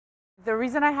The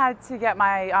reason I had to get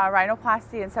my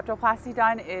rhinoplasty and septoplasty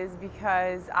done is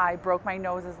because I broke my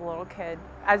nose as a little kid.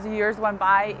 As the years went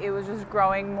by, it was just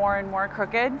growing more and more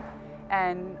crooked,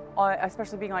 and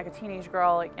especially being like a teenage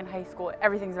girl, like in high school,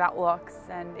 everything's about looks,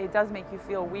 and it does make you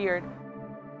feel weird.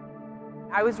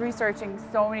 I was researching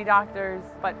so many doctors,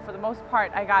 but for the most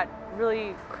part, I got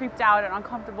really creeped out and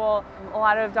uncomfortable. A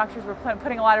lot of doctors were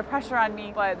putting a lot of pressure on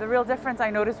me, but the real difference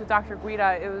I noticed with Dr.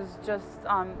 Guida, it was just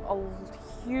a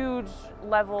huge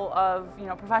level of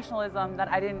professionalism that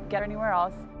I didn't get anywhere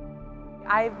else.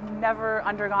 I've never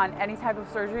undergone any type of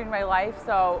surgery in my life,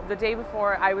 so the day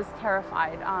before I was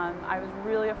terrified. I was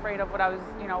really afraid of what was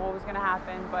going to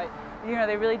happen, but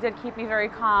they really did keep me very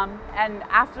calm. And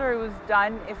after it was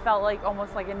done, it felt like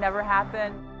almost like it never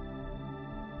happened.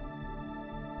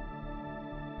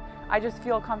 I just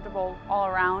feel comfortable all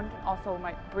around. Also,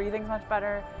 my breathing's much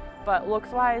better, but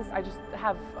looks-wise, I just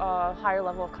have a higher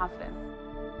level of confidence.